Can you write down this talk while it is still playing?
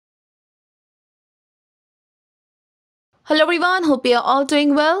Hello everyone, hope you are all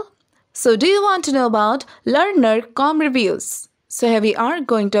doing well. So do you want to know about Learnerk reviews? So here we are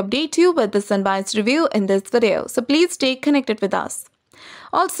going to update you with this unbiased review in this video. So please stay connected with us.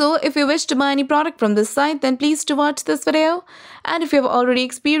 Also, if you wish to buy any product from this site, then please do watch this video. And if you have already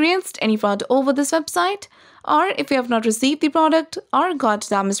experienced any fraud over this website, or if you have not received the product or got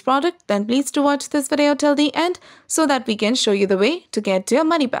damaged product, then please do watch this video till the end so that we can show you the way to get your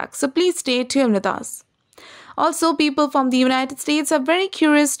money back. So please stay tuned with us. Also, people from the United States are very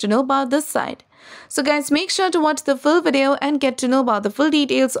curious to know about this site. So guys, make sure to watch the full video and get to know about the full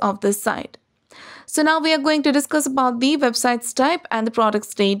details of this site. So now we are going to discuss about the website's type and the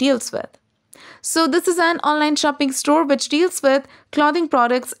products they deals with. So this is an online shopping store which deals with clothing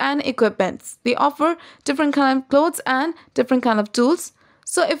products and equipments. They offer different kind of clothes and different kind of tools.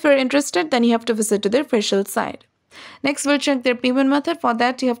 So if you're interested, then you have to visit to their official site. Next, we'll check their payment method. For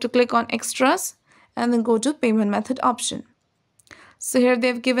that, you have to click on extras and then go to payment method option. So here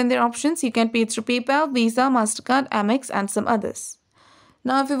they've given their options. You can pay through PayPal, Visa, MasterCard, Amex and some others.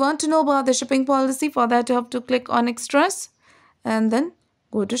 Now if you want to know about the shipping policy, for that you have to click on extras and then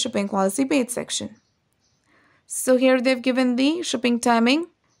go to shipping policy paid section. So here they've given the shipping timing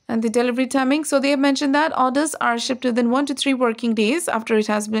and the delivery timing. So they have mentioned that orders are shipped within 1 to 3 working days after it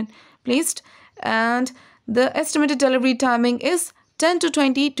has been placed, and the estimated delivery timing is 10 to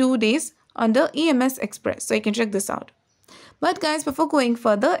 22 days under EMS Express. So you can check this out. But guys, before going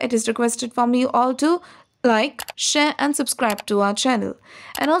further, it is requested from you all to like, share and subscribe to our channel.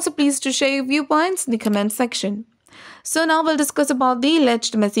 And also please to share your viewpoints in the comment section. So now we'll discuss about the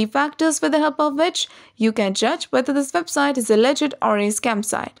legitimacy factors with the help of which you can judge whether this website is a legit or a scam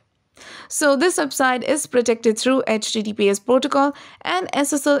site. So this website is protected through HTTPS protocol and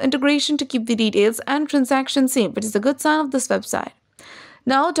SSL integration to keep the details and transactions safe, which is a good sign of this website.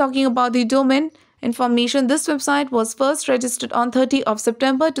 Now talking about the domain information, this website was first registered on 30 of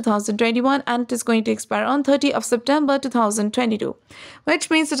September 2021 and it is going to expire on 30 of September 2022, which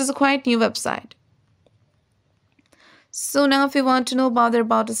means it is a quite new website. So now if you want to know about their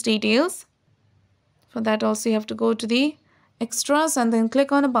about us details, for that also you have to go to the extras and then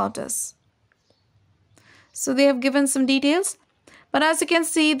click on about us. So they have given some details, but as you can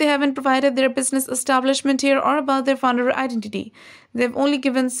see, they haven't provided their business establishment here or about their founder identity. They've only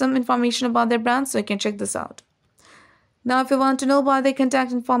given some information about their brand, so you can check this out. Now if you want to know about their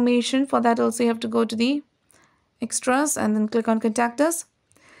contact information, for that also you have to go to the extras and then click on contact us.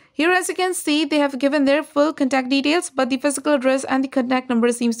 Here as you can see, they have given their full contact details, but the physical address and the contact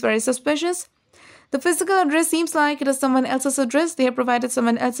number seems very suspicious. The physical address seems like it is someone else's address. They have provided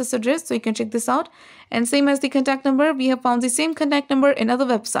someone else's address, so you can check this out. And same as the contact number, we have found the same contact number in other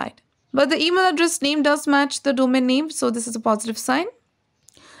website. But the email address name does match the domain name, so this is a positive sign.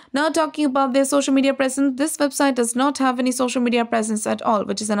 Now talking about their social media presence, this website does not have any social media presence at all,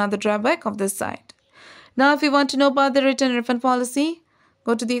 which is another drawback of this site. Now if you want to know about the return and refund policy,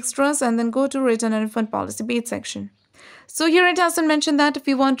 go to the extras and then go to return and refund policy paid section. So here it hasn't mentioned that if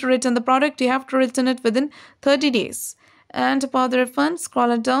you want to return the product, you have to return it within 30 days. And about the refund,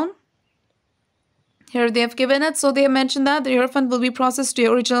 scroll it down. Here they have given it. So they have mentioned that the refund will be processed to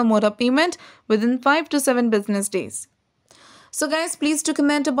your original mode of payment within 5 to 7 business days. So guys, please do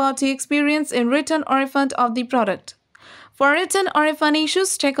comment about your experience in return or refund of the product. For return or refund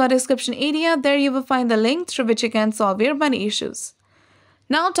issues, check our description area. There you will find the link through which you can solve your money issues.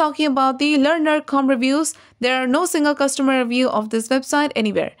 Now talking about the Learnerk reviews, there are no single customer review of this website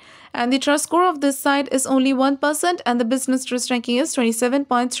anywhere. And the trust score of this site is only 1% and the business trust ranking is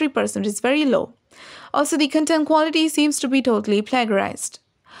 27.3%, which is very low. Also, the content quality seems to be totally plagiarized.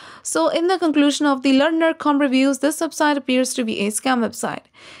 So in the conclusion of the Learnerk reviews, this website appears to be a scam website.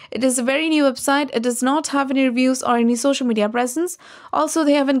 It is a very new website. It does not have any reviews or any social media presence. Also,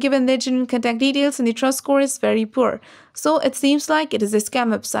 they haven't given their genuine contact details and the trust score is very poor. So it seems like it is a scam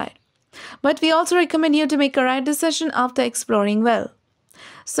website. But we also recommend you to make a right decision after exploring well.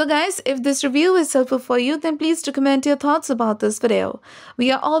 So guys, if this review is helpful for you, then please do comment your thoughts about this video.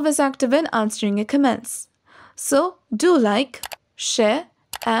 We are always active in answering your comments. So do like, share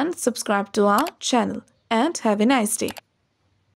and subscribe to our channel and have a nice day.